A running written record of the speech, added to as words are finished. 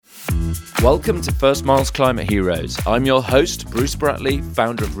Welcome to First Mile's Climate Heroes. I'm your host, Bruce Bratley,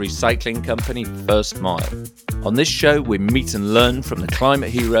 founder of recycling company First Mile. On this show, we meet and learn from the climate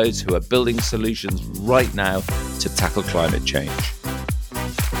heroes who are building solutions right now to tackle climate change.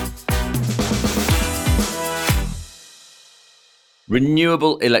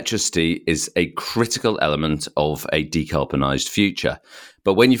 Renewable electricity is a critical element of a decarbonised future.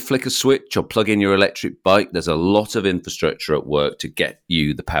 But when you flick a switch or plug in your electric bike, there's a lot of infrastructure at work to get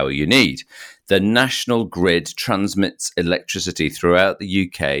you the power you need. The national grid transmits electricity throughout the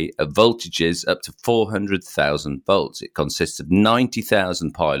UK at voltages up to 400,000 volts. It consists of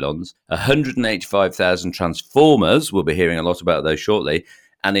 90,000 pylons, 185,000 transformers, we'll be hearing a lot about those shortly,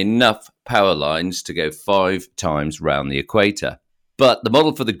 and enough power lines to go 5 times round the equator. But the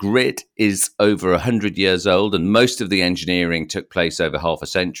model for the grid is over 100 years old, and most of the engineering took place over half a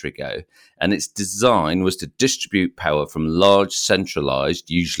century ago. And its design was to distribute power from large, centralised,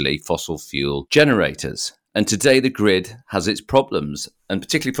 usually fossil fuel generators. And today the grid has its problems, and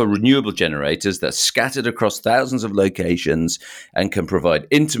particularly for renewable generators that are scattered across thousands of locations and can provide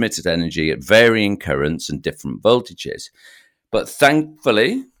intermittent energy at varying currents and different voltages. But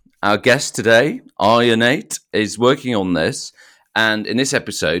thankfully, our guest today, IONATE, is working on this. And in this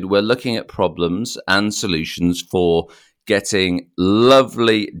episode, we're looking at problems and solutions for getting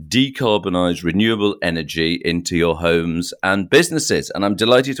lovely decarbonised renewable energy into your homes and businesses. And I'm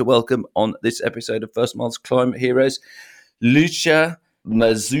delighted to welcome on this episode of First Mile's Climate Heroes, Luca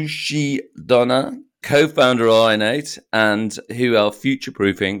Mezossy-Dona, co-founder of IONATE, and who are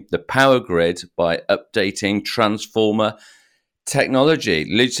future-proofing the power grid by updating transformer technology.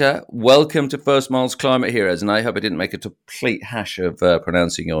 Luca, welcome to First Mile's Climate Heroes, and I hope I didn't make a complete hash of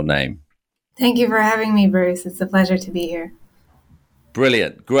pronouncing your name. Thank you for having me, Bruce. It's a pleasure to be here.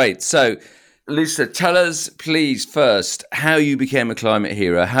 Brilliant. Great. So, Luca, tell us, please, first, how you became a climate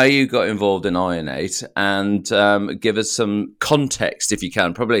hero, how you got involved in IONATE, and give us some context, if you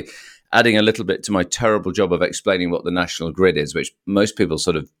can, probably adding a little bit to my terrible job of explaining what the national grid is, which most people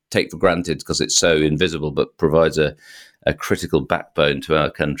sort of take for granted because it's so invisible, but provides a critical backbone to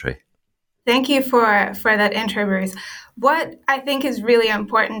our country. Thank you for that intro, Bruce. What I think is really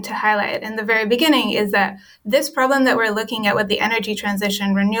important to highlight in the very beginning is that this problem that we're looking at with the energy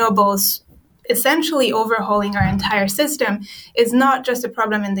transition, renewables, essentially overhauling our entire system, is not just a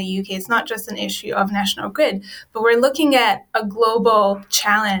problem in the UK. It's not just an issue of national grid, but we're looking at a global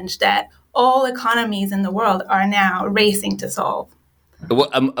challenge that all economies in the world are now racing to solve.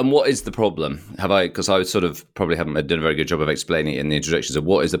 And what is the problem? Because I sort of probably haven't done a very good job of explaining it in the introduction. So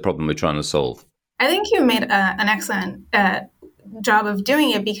what is the problem we're trying to solve? I think you made an excellent job of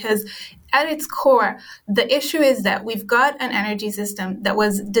doing it, because at its core, the issue is that we've got an energy system that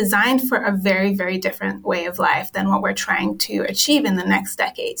was designed for a very, very different way of life than what we're trying to achieve in the next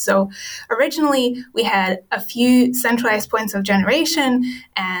decade. So originally, we had a few centralized points of generation,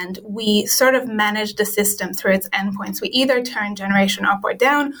 and we sort of managed the system through its endpoints. We either turn generation up or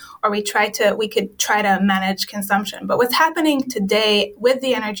down, or we could try to manage consumption. But what's happening today with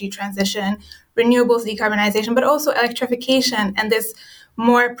the energy transition, renewables, decarbonization, but also electrification, and this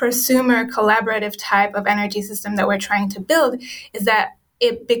more prosumer collaborative type of energy system that we're trying to build, is that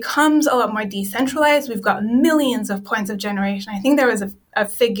it becomes a lot more decentralized. We've got millions of points of generation. I think there was a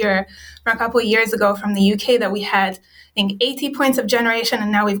figure from a couple of years ago from the UK that we had, I think, 80 points of generation,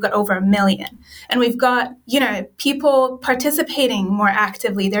 and now we've got over 1 million. And we've got, people participating more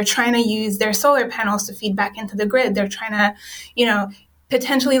actively. They're trying to use their solar panels to feed back into the grid. They're trying to,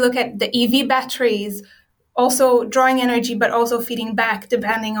 potentially look at the EV batteries, also drawing energy, but also feeding back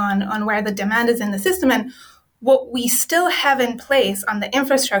depending on where the demand is in the system. And what we still have in place on the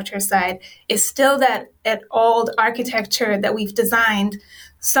infrastructure side is still that old architecture that we've designed,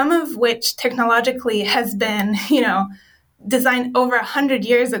 some of which technologically has been, designed over 100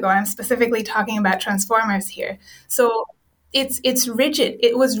 years ago. I'm specifically talking about transformers here. So it's rigid.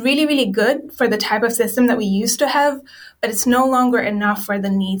 It was really, really good for the type of system that we used to have, but it's no longer enough for the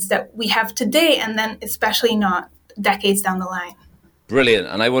needs that we have today, and then especially not decades down the line. Brilliant.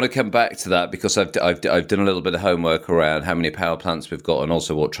 And I want to come back to that because I've done a little bit of homework around how many power plants we've got and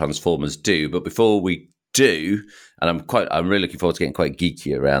also what transformers do. But before we do, and I'm really looking forward to getting quite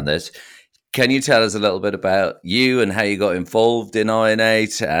geeky around this, can you tell us a little bit about you and how you got involved in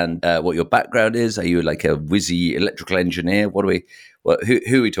IONATE and what your background is? Are you like a whizzy electrical engineer? Who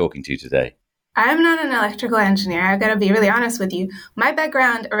are we talking to today? I'm not an electrical engineer. I've got to be really honest with you. My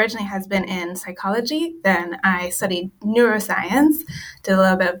background originally has been in psychology. Then I studied neuroscience, did a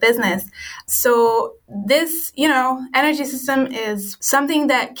little bit of business. So this, energy system is something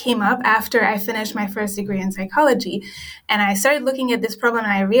that came up after I finished my first degree in psychology. And I started looking at this problem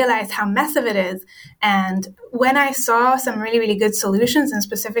and I realized how massive it is. And when I saw some really, really good solutions, and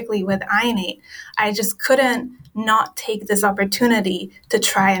specifically with IONATE, I just couldn't not take this opportunity to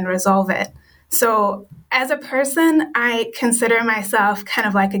try and resolve it. So as a person, I consider myself kind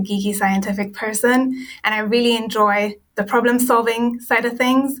of like a geeky scientific person, and I really enjoy the problem-solving side of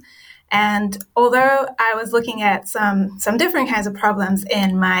things. And although I was looking at some different kinds of problems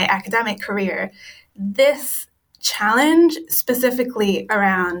in my academic career, this challenge specifically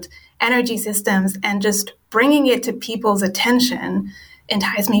around energy systems and just bringing it to people's attention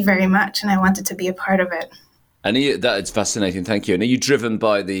enticed me very much, and I wanted to be a part of it. And that is fascinating. Thank you. And are you driven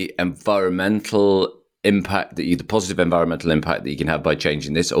by the environmental impact the positive environmental impact that you can have by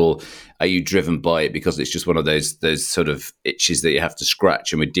changing this, or are you driven by it because it's just one of those sort of itches that you have to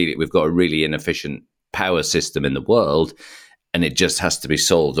scratch? And we've got a really inefficient power system in the world, and it just has to be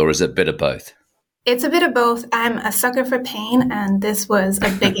solved, or is it a bit of both? It's a bit of both. I'm a sucker for pain, and this was a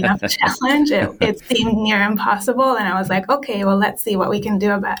big enough challenge. It seemed near impossible, and I was like, okay, well, let's see what we can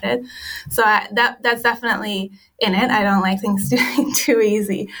do about it. So that's definitely in it. I don't like things too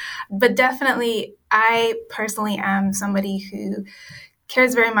easy. But definitely, I personally am somebody who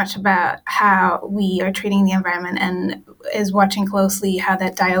cares very much about how we are treating the environment and is watching closely how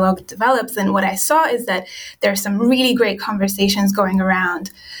that dialogue develops. And what I saw is that there are some really great conversations going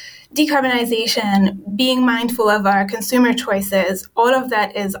around decarbonization, being mindful of our consumer choices. All of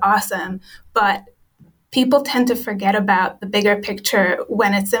that is awesome, but people tend to forget about the bigger picture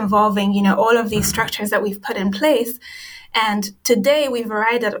when it's involving, all of these structures that we've put in place. And today we've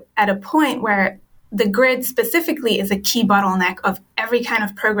arrived at a point where the grid specifically is a key bottleneck of every kind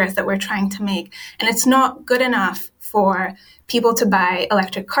of progress that we're trying to make. And it's not good enough for people to buy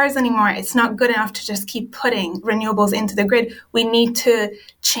electric cars anymore. It's not good enough to just keep putting renewables into the grid. We need to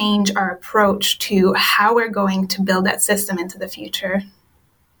change our approach to how we're going to build that system into the future.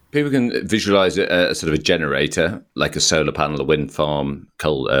 People can visualize a sort of a generator, like a solar panel, a wind farm,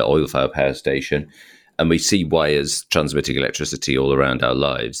 coal, oil-fired power station, and we see wires transmitting electricity all around our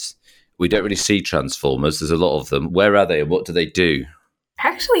lives. We don't really see transformers. There's a lot of them. Where are they and what do they do?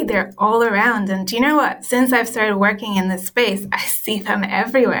 Actually, they're all around. And do you know what? Since I've started working in this space, I see them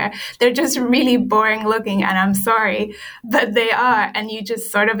everywhere. They're just really boring looking, and I'm sorry, but they are. And you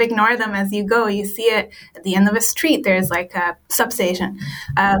just sort of ignore them as you go. You see it at the end of a street. There's like a substation.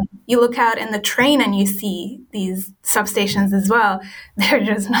 You look out in the train and you see these substations as well. They're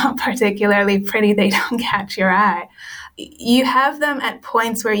just not particularly pretty. They don't catch your eye. You have them at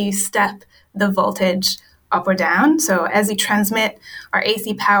points where you step the voltage up or down. So as we transmit our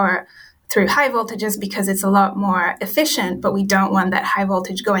AC power through high voltages, because it's a lot more efficient, but we don't want that high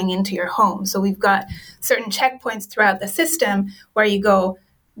voltage going into your home. So we've got certain checkpoints throughout the system where you go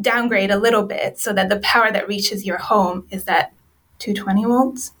downgrade a little bit so that the power that reaches your home is at 220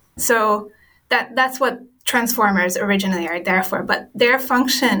 volts. So that's what transformers originally are there for. But their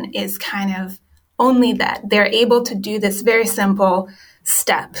function is kind of only that. They're able to do this very simple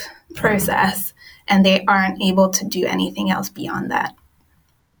step process, and they aren't able to do anything else beyond that.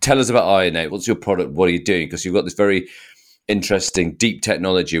 Tell us about IONATE. What's your product? What are you doing? Because you've got this very interesting deep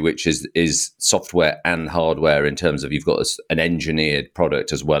technology, which is software and hardware in terms of you've got an engineered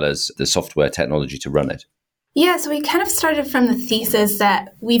product as well as the software technology to run it. Yeah, so we kind of started from the thesis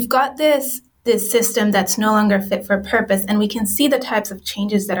that we've got this system that's no longer fit for purpose, and we can see the types of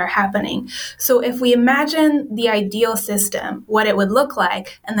changes that are happening. So if we imagine the ideal system, what it would look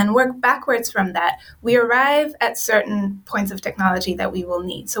like, and then work backwards from that, we arrive at certain points of technology that we will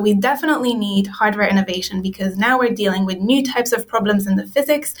need. So we definitely need hardware innovation because now we're dealing with new types of problems in the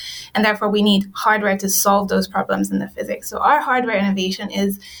physics, and therefore we need hardware to solve those problems in the physics. So our hardware innovation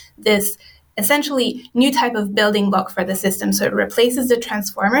is this essentially new type of building block for the system. So it replaces the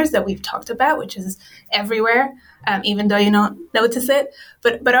transformers that we've talked about, which is everywhere, even though you don't notice it.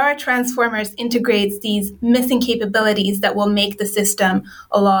 But our transformers integrates these missing capabilities that will make the system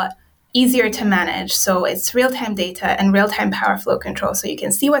a lot easier to manage. So it's real-time data and real-time power flow control. So you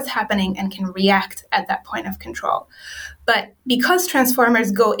can see what's happening and can react at that point of control. But because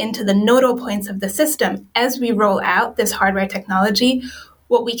transformers go into the nodal points of the system, as we roll out this hardware technology,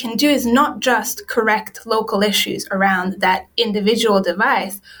 what we can do is not just correct local issues around that individual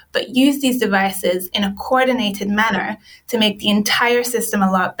device, but use these devices in a coordinated manner to make the entire system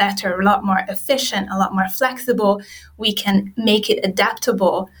a lot better, a lot more efficient, a lot more flexible. We can make it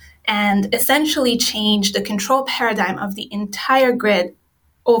adaptable and essentially change the control paradigm of the entire grid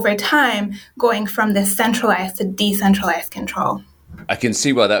over time, going from this centralized to decentralized control. I can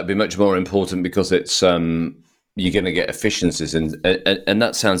see why that would be much more important, because it's you're going to get efficiencies, and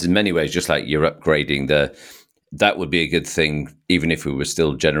that sounds in many ways just like you're upgrading that would be a good thing, even if we were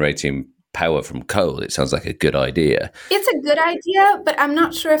still generating power from coal. It sounds like a good idea. It's a good idea, but I'm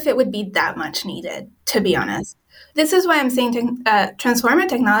not sure if it would be that much needed, to be honest. This is why I'm saying transformer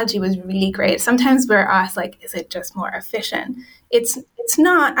technology was really great. Sometimes we're asked, like, is it just more efficient? It's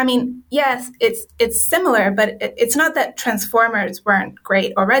not. I mean, yes, it's similar, but it's not that transformers weren't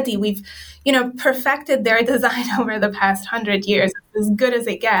great already. We've, perfected their design over the past 100 years, as good as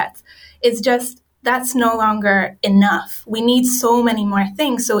it gets. It's just that's no longer enough. We need so many more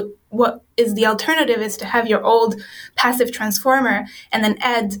things. So what is the alternative is to have your old passive transformer and then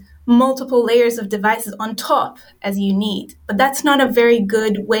add multiple layers of devices on top as you need. But that's not a very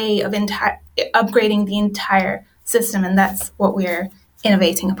good way of upgrading the entire system, and that's what we're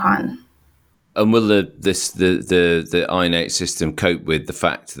innovating upon. And will the IONATE system cope with the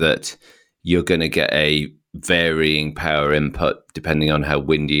fact that you're going to get a varying power input depending on how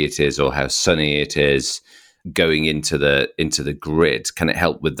windy it is or how sunny it is going into the grid? Can it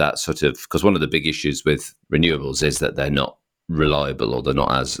help with that sort of, because one of the big issues with renewables is that they're not reliable, or they're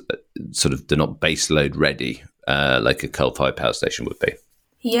not as they're not base load ready like a coal-fired power station would be?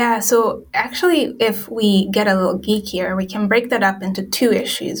 Yeah, so actually, if we get a little geekier, we can break that up into two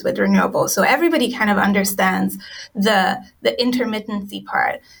issues with renewables. So everybody kind of understands the intermittency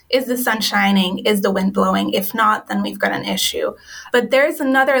part. Is the sun shining? Is the wind blowing? If not, then we've got an issue. But there's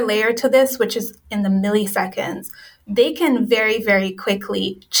another layer to this, which is in the milliseconds. They can very, very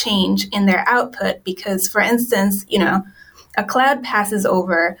quickly change in their output because, for instance, a cloud passes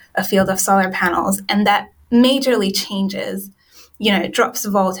over a field of solar panels, and that majorly changes. It drops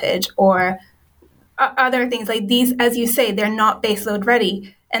the voltage or other things like these. As you say, they're not baseload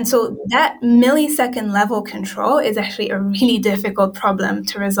ready. And so that millisecond level control is actually a really difficult problem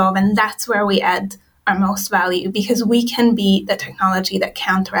to resolve. And that's where we add our most value, because we can be the technology that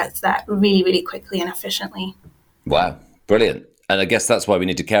counteracts that really, really quickly and efficiently. Wow, brilliant. And I guess that's why we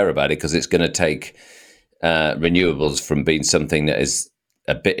need to care about it, because it's going to take renewables from being something that is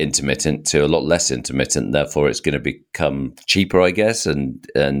a bit intermittent to a lot less intermittent. Therefore, it's going to become cheaper, I guess, and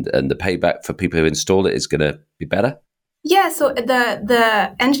the payback for people who install it is going to be better. Yeah, so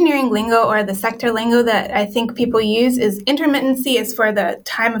the engineering lingo or the sector lingo that I think people use is intermittency is for the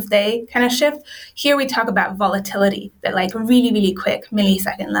time of day kind of shift. Here we talk about volatility, that like really, really quick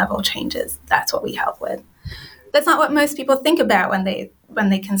millisecond level changes. That's what we help with. That's not what most people think about when they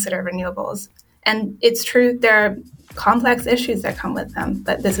consider renewables. And it's true, there are complex issues that come with them,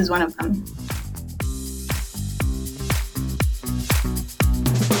 but this is one of them.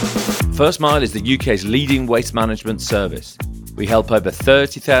 First Mile is the UK's leading waste management service. We help over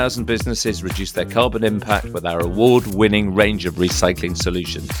 30,000 businesses reduce their carbon impact with our award-winning range of recycling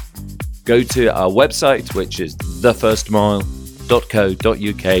solutions. Go to our website, which is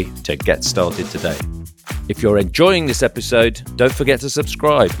thefirstmile.co.uk, to get started today. If you're enjoying this episode, don't forget to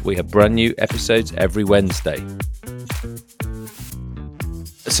subscribe. We have brand new episodes every Wednesday.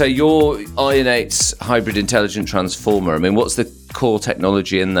 So your IONATE's hybrid intelligent transformer, I mean, what's the core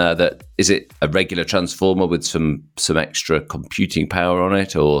technology in there? That is it a regular transformer with some extra computing power on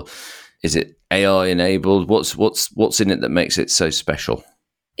it, or is it AI enabled? What's in it that makes it so special?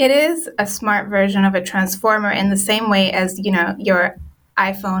 It is a smart version of a transformer in the same way as, your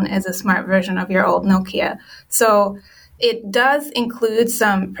iPhone is a smart version of your old Nokia. So it does include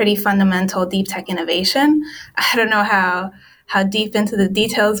some pretty fundamental deep tech innovation. I don't know how deep into the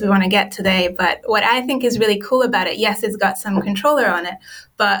details we want to get today, but what I think is really cool about it, yes, it's got some controller on it,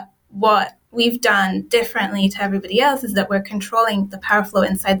 but what we've done differently to everybody else is that we're controlling the power flow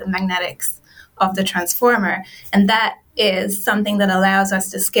inside the magnetics of the transformer. And that is something that allows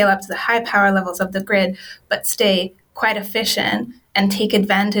us to scale up to the high power levels of the grid, but stay quite efficient and take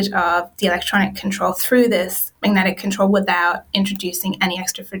advantage of the electronic control through this magnetic control without introducing any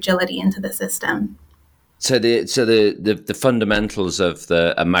extra fragility into the system. So the fundamentals of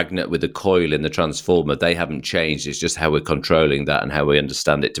a magnet with a coil in the transformer, they haven't changed. It's just how we're controlling that and how we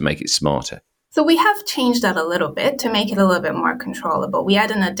understand it to make it smarter. So we have changed that a little bit to make it a little bit more controllable. We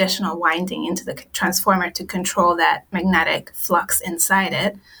add an additional winding into the transformer to control that magnetic flux inside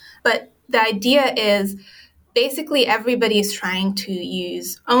it. But the idea is basically everybody is trying to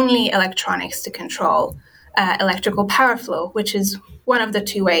use only electronics to control electrical power flow, which is one of the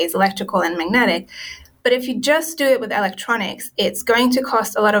two ways, electrical and magnetic. But if you just do it with electronics, it's going to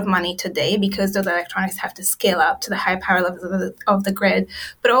cost a lot of money today because those electronics have to scale up to the high power levels of the grid.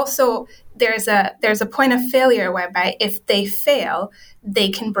 But also there's a point of failure whereby if they fail, they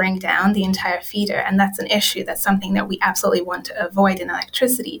can bring down the entire feeder. And that's an issue. That's something that we absolutely want to avoid in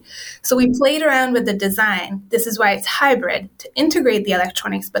electricity. So we played around with the design. This is why it's hybrid, to integrate the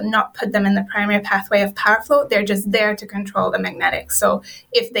electronics, but not put them in the primary pathway of power flow. They're just there to control the magnetics. So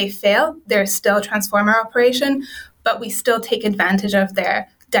if they fail, there's still transformer operation, but we still take advantage of their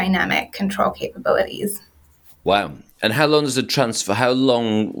dynamic control capabilities. Wow. And how long does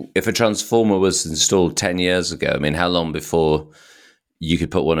if a transformer was installed 10 years ago, I mean, how long before you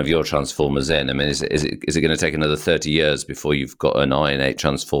could put one of your transformers in? I mean, is it going to take another 30 years before you've got an IONATE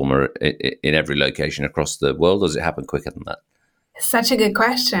transformer in every location across the world, or does it happen quicker than that? Such a good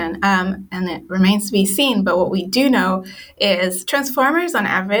question. And it remains to be seen. But what we do know is transformers on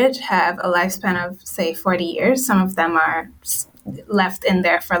average have a lifespan of, say, 40 years. Some of them are left in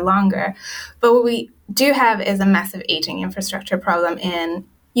there for longer. But what we do have is a massive aging infrastructure problem in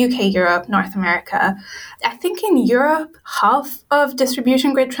UK, Europe, North America. I think in Europe, half of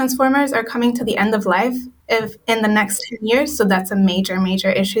distribution grid transformers are coming to the end of life in the next 10 years. So that's a major, major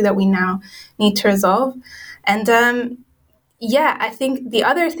issue that we now need to resolve. And I think the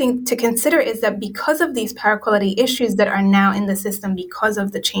other thing to consider is that because of these power quality issues that are now in the system, because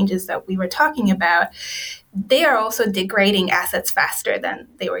of the changes that we were talking about, they are also degrading assets faster than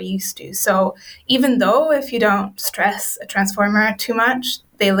they were used to. So even though if you don't stress a transformer too much,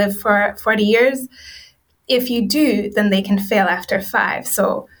 they live for 40 years, if you do, then they can fail after 5.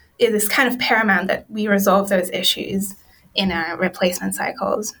 So it is kind of paramount that we resolve those issues in our replacement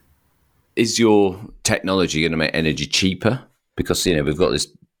cycles. Is your technology going to make energy cheaper? Because, we've got this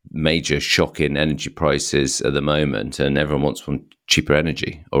major shock in energy prices at the moment and everyone wants cheaper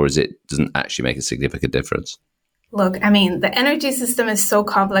energy, or doesn't actually make a significant difference? Look, I mean, the energy system is so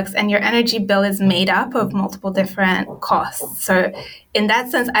complex and your energy bill is made up of multiple different costs. So in that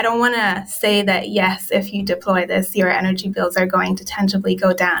sense, I don't want to say that, yes, if you deploy this, your energy bills are going to tangibly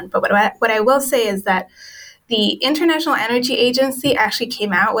go down. But what I will say is that the International Energy Agency actually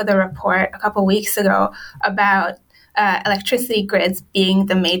came out with a report a couple weeks ago about electricity grids being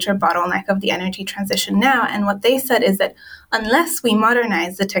the major bottleneck of the energy transition now. And what they said is that unless we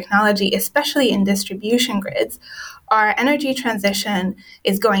modernize the technology, especially in distribution grids, our energy transition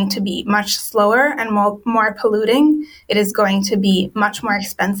is going to be much slower and more polluting. It is going to be much more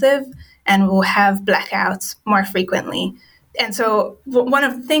expensive, and we'll have blackouts more frequently. And so one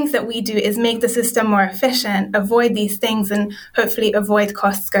of the things that we do is make the system more efficient, avoid these things, and hopefully avoid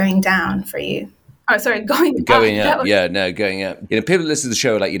costs going down for you. Oh, sorry, going up. Going up. Going up. People listen to the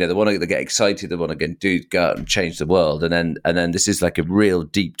show like, they want to get excited, they want to go out and change the world. And then this is like a real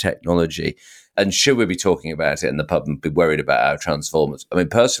deep technology. And should we be talking about it in the pub and be worried about our transformers? I mean,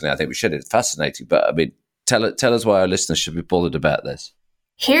 personally, I think we should. It's fascinating. But I mean, tell us why our listeners should be bothered about this.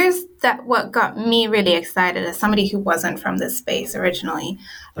 Here's what got me really excited as somebody who wasn't from this space originally.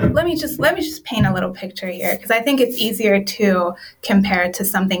 Let me just paint a little picture here, because I think it's easier to compare it to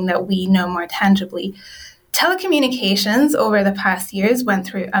something that we know more tangibly. Telecommunications over the past years went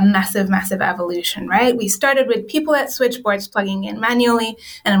through a massive, massive evolution, right? We started with people at switchboards plugging in manually,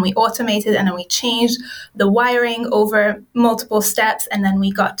 and then we automated, and then we changed the wiring over multiple steps, and then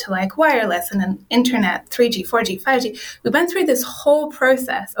we got to wireless, and then internet, 3G, 4G, 5G. We went through this whole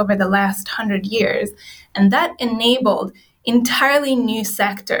process over the last 100 years, and that enabled entirely new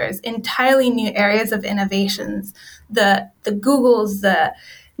sectors, entirely new areas of innovations. The Googles, the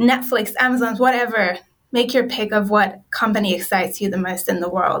Netflix, Amazons, whatever. Make your pick of what company excites you the most in the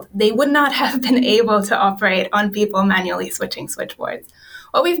world. They would not have been able to operate on people manually switching switchboards.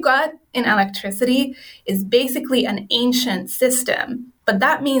 What we've got in electricity is basically an ancient system, but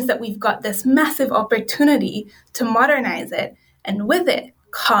that means that we've got this massive opportunity to modernize it, and with it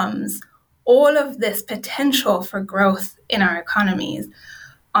comes all of this potential for growth in our economies.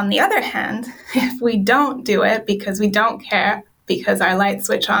 On the other hand, if we don't do it because we don't care, because our lights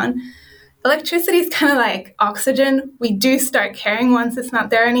switch on, electricity is kind of like oxygen. We do start caring once it's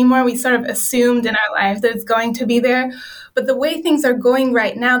not there anymore. We sort of assumed in our life that it's going to be there. But the way things are going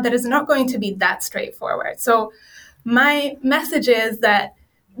right now, that is not going to be that straightforward. So my message is that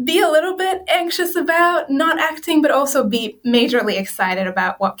be a little bit anxious about not acting, but also be majorly excited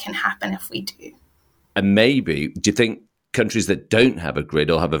about what can happen if we do. And maybe, do you think countries that don't have a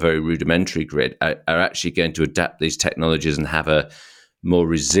grid or have a very rudimentary grid are actually going to adapt these technologies and have a more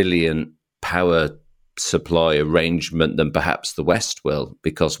resilient power supply arrangement than perhaps the West will,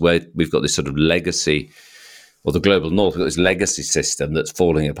 because we've got this sort of legacy or the global north, we've got this legacy system that's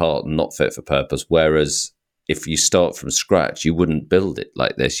falling apart and not fit for purpose. Whereas if you start from scratch, you wouldn't build it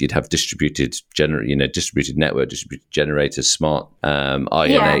like this. You'd have distributed network, distributed generators, smart IONATE.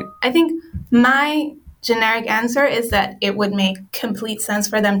 Yeah, I think my generic answer is that it would make complete sense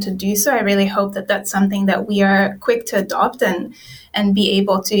for them to do so. I really hope that that's something that we are quick to adopt and be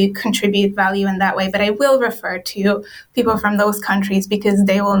able to contribute value in that way. But I will refer to people from those countries because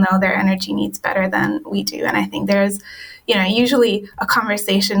they will know their energy needs better than we do. And I think there's, usually a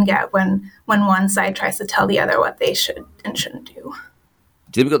conversation gap when one side tries to tell the other what they should and shouldn't do.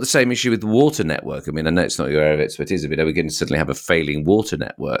 Do you think we've got the same issue with the water network? I mean, I know it's not your area of expertise, but are we going to suddenly have a failing water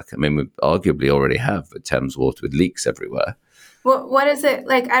network? I mean, we arguably already have the Thames water with leaks everywhere. Well, what is it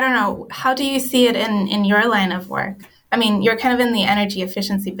like? I don't know. How do you see it in your line of work? I mean, you're kind of in the energy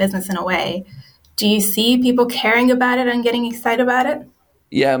efficiency business in a way. Do you see people caring about it and getting excited about it?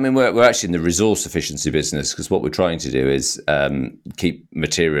 Yeah, I mean, we're actually in the resource efficiency business because what we're trying to do is keep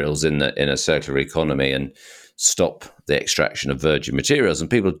materials in a circular economy and stop the extraction of virgin materials. And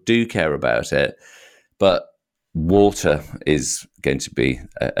people do care about it, but water is going to be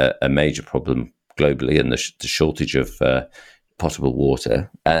a major problem globally, and the shortage of potable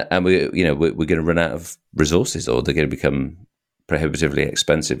water. And we're going to run out of resources, or they're going to become prohibitively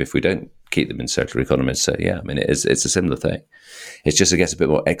expensive if we don't keep them in circular economies. So yeah, I mean, it's a similar thing. It's just, I guess, a bit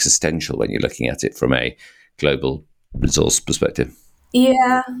more existential when you're looking at it from a global resource perspective.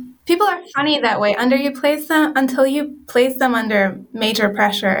 Yeah, people are funny that way. Until you place them under major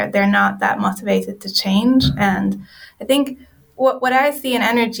pressure, they're not that motivated to change. And I think what I see in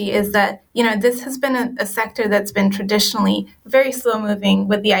energy is that, this has been a sector that's been traditionally very slow moving,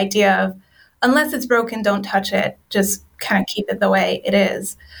 with the idea of, unless it's broken, don't touch it. Just kind of keep it the way it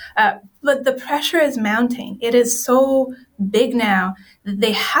is. But the pressure is mounting. It is so big now that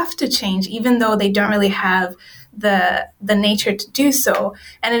they have to change, even though they don't really have the nature to do so.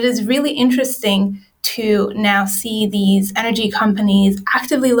 And it is really interesting to now see these energy companies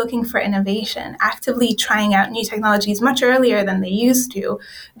actively looking for innovation, actively trying out new technologies much earlier than they used to,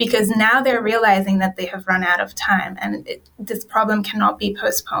 because now they're realizing that they have run out of time and this problem cannot be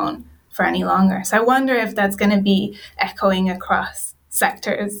postponed for any longer. So I wonder if that's going to be echoing across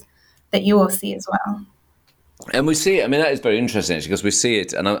sectors that you will see as well. And we see it. I mean, that is very interesting, actually, because we see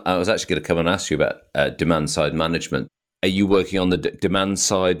it. And I was actually going to come and ask you about demand-side management. Are you working on the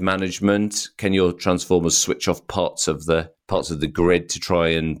demand-side management? Can your transformers switch off parts of the grid to try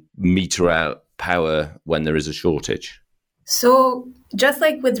and meter out power when there is a shortage? So just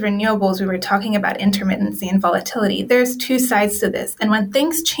like with renewables, we were talking about intermittency and volatility. There's two sides to this. And when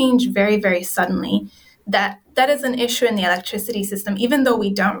things change very, very suddenly, that is an issue in the electricity system, even though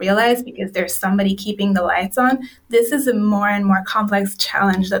we don't realize because there's somebody keeping the lights on. This is a more and more complex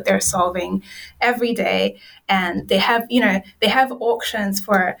challenge that they're solving every day. And they have auctions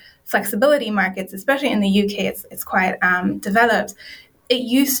for flexibility markets, especially in the UK. It's quite developed. It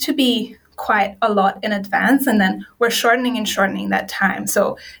used to be quite a lot in advance, and then we're shortening that time.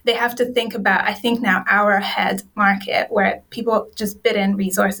 So they have to think about, I think now, hour-ahead market where people just bid in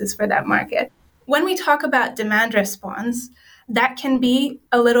resources for that market. When we talk about demand response, that can be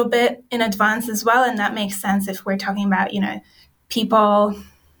a little bit in advance as well, and that makes sense if we're talking about, people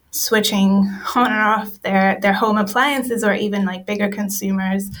switching on and off their home appliances, or even like bigger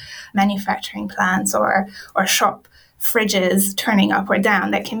consumers, manufacturing plants or shop fridges turning up or down.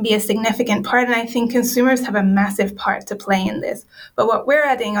 That can be a significant part, and I think consumers have a massive part to play in this. But what we're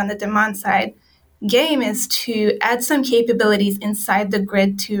adding on the demand side game is to add some capabilities inside the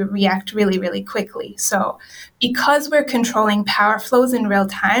grid to react really, really quickly. So because we're controlling power flows in real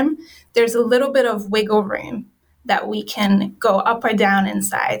time, there's a little bit of wiggle room that we can go up or down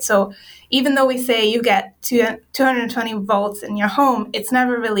inside. So even though we say you get 220 volts in your home, it's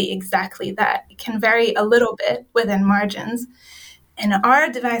never really exactly that. It can vary a little bit within margins. And our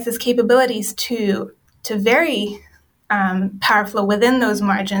device's capabilities to vary power flow within those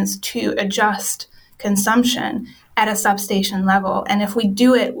margins to adjust consumption at a substation level. And if we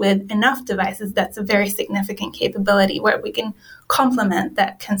do it with enough devices, that's a very significant capability where we can complement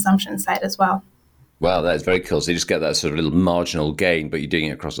that consumption side as well. Wow, that is very cool. So you just get that sort of little marginal gain, but you're doing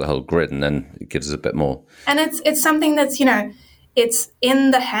it across the whole grid, and then it gives us a bit more. And it's something that's, it's in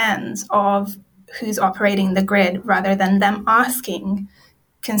the hands of who's operating the grid, rather than them asking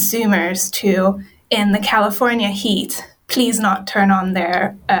consumers to, in the California heat, please not turn on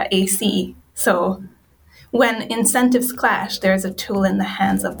their AC. So when incentives clash, there's a tool in the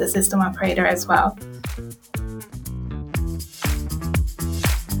hands of the system operator as well.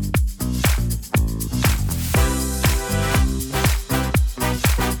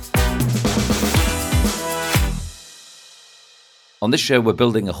 On this show, we're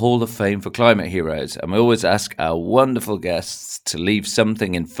building a hall of fame for climate heroes, and we always ask our wonderful guests to leave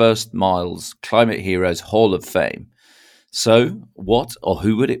something in First Mile's Climate Heroes Hall of Fame. So, what or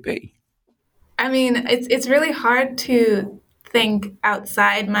who would it be? I mean, it's really hard to think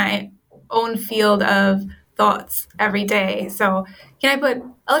outside my own field of thoughts every day. So, can I put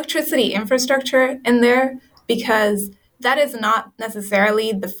electricity infrastructure in there? Because that is not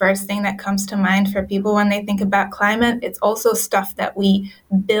necessarily the first thing that comes to mind for people when they think about climate. It's also stuff that we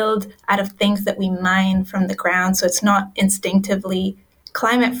build out of things that we mine from the ground. So it's not instinctively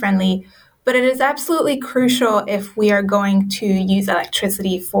climate friendly, but it is absolutely crucial if we are going to use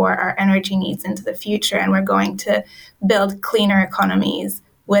electricity for our energy needs into the future, and we're going to build cleaner economies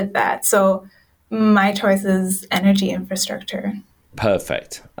with that. So my choice is energy infrastructure.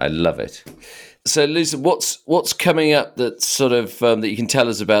 Perfect. I love it. So, Luca, what's coming up that's sort of that you can tell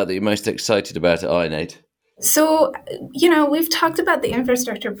us about that you're most excited about at IONATE? So, we've talked about the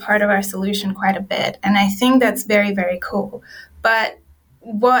infrastructure part of our solution quite a bit, and I think that's very, very cool. But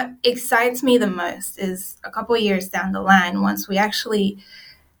what excites me the most is a couple of years down the line, once we actually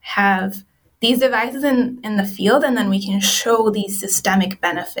have these devices in the field, and then we can show these systemic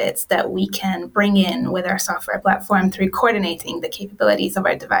benefits that we can bring in with our software platform through coordinating the capabilities of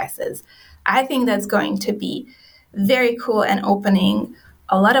our devices. I think that's going to be very cool and opening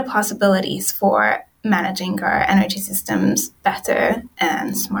a lot of possibilities for managing our energy systems better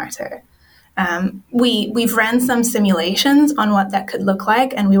and smarter. We've ran some simulations on what that could look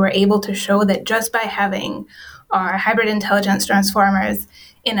like, and we were able to show that just by having our hybrid intelligence transformers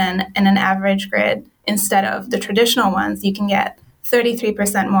in an average grid instead of the traditional ones, you can get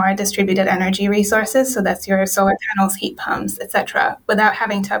 33% more distributed energy resources, so that's your solar panels, heat pumps, etc., without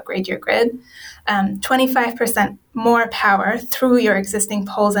having to upgrade your grid. 25% more power through your existing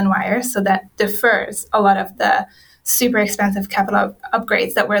poles and wires, so that defers a lot of the super expensive capital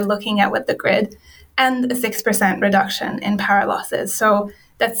upgrades that we're looking at with the grid, and a 6% reduction in power losses. So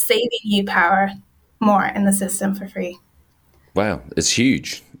that's saving you power more in the system for free. Wow, it's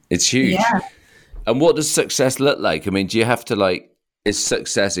huge. It's huge. Yeah. And what does success look like? I mean, do you have to is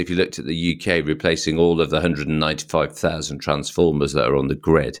success, if you looked at the UK, replacing all of the 195,000 transformers that are on the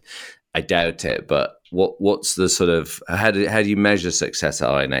grid? I doubt it, but what's the sort of, how do you measure success at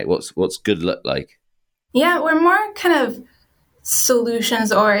IONATE? What's good look like? Yeah, we're more kind of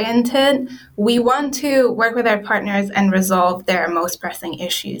solutions oriented. We want to work with our partners and resolve their most pressing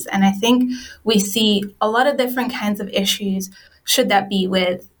issues. And I think we see a lot of different kinds of issues, should that be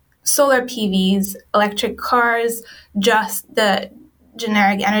with solar PVs, electric cars, just the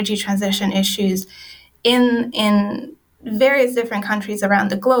generic energy transition issues in various different countries around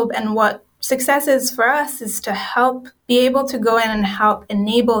the globe. And what success is for us is to help be able to go in and help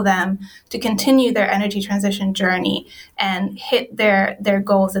enable them to continue their energy transition journey and hit their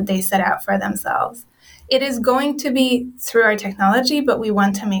goals that they set out for themselves. It is going to be through our technology, but we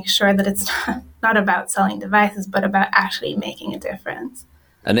want to make sure that it's not about selling devices, but about actually making a difference.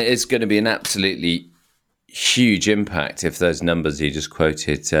 And it is going to be an absolutely huge impact if those numbers you just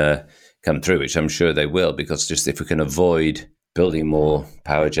quoted come through, which I'm sure they will, because just if we can avoid building more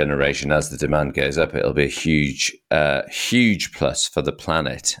power generation as the demand goes up, it'll be a huge plus for the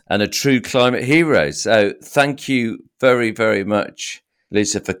planet and a true climate hero. So thank you very, very much,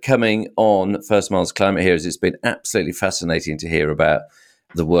 Luca, for coming on First Mile's Climate Heroes. It's been absolutely fascinating to hear about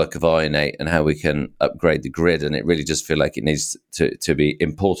the work of IONATE and how we can upgrade the grid. And it really does feel like it needs to be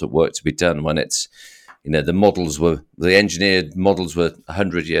important work to be done when it's, the engineered models were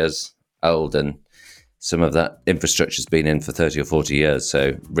 100 years old, and some of that infrastructure's been in for 30 or 40 years.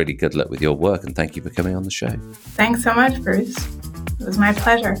 So really good luck with your work, and thank you for coming on the show. Thanks so much, Bruce. It was my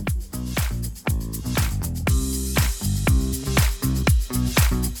pleasure.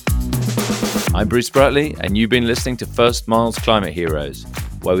 I'm Bruce Bratley, and you've been listening to First Mile's Climate Heroes,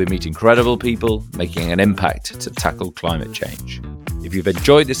 where we meet incredible people making an impact to tackle climate change. If you've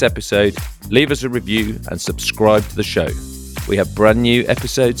enjoyed this episode, leave us a review and subscribe to the show. We have brand new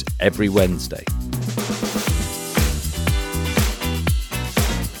episodes every Wednesday.